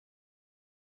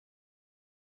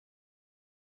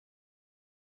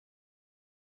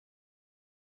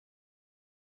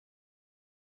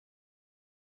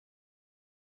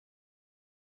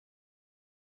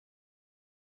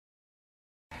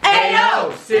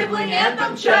go! Sibling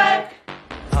anthem check!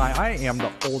 Hi, I am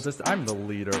the oldest, I'm the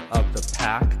leader of the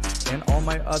pack, and all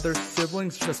my other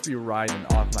siblings just be riding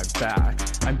off my back.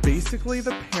 I'm basically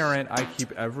the parent, I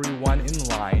keep everyone in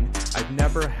line. I've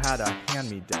never had a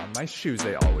hand-me-down, my shoes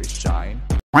they always shine.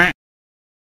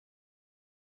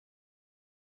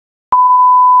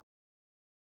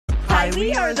 Hi,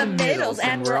 we are the middles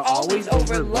and we're always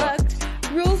overlooked.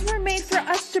 Rules were made for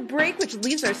us to break, which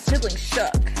leaves our siblings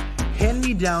shook.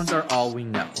 Hand-me-downs are all we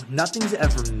know, nothing's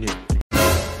ever new.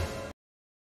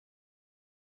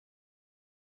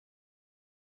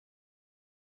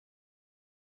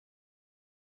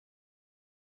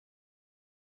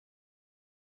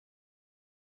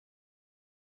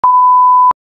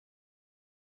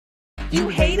 You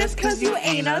hate us cause you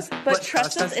ain't us, but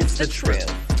trust us, it's the truth.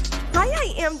 Hi,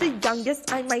 I am the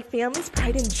youngest, I'm my family's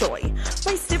pride and joy.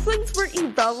 My siblings were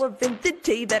irrelevant the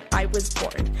day that I was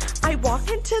born. I walk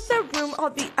into the room, all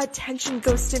the attention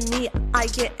goes to me. I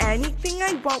get anything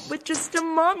I want with just a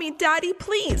mommy, daddy,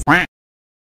 please. My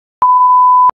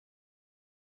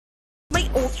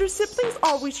older siblings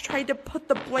always try to put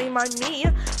the blame on me,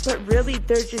 but really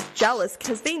they're just jealous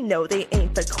cause they know they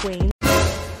ain't the queen.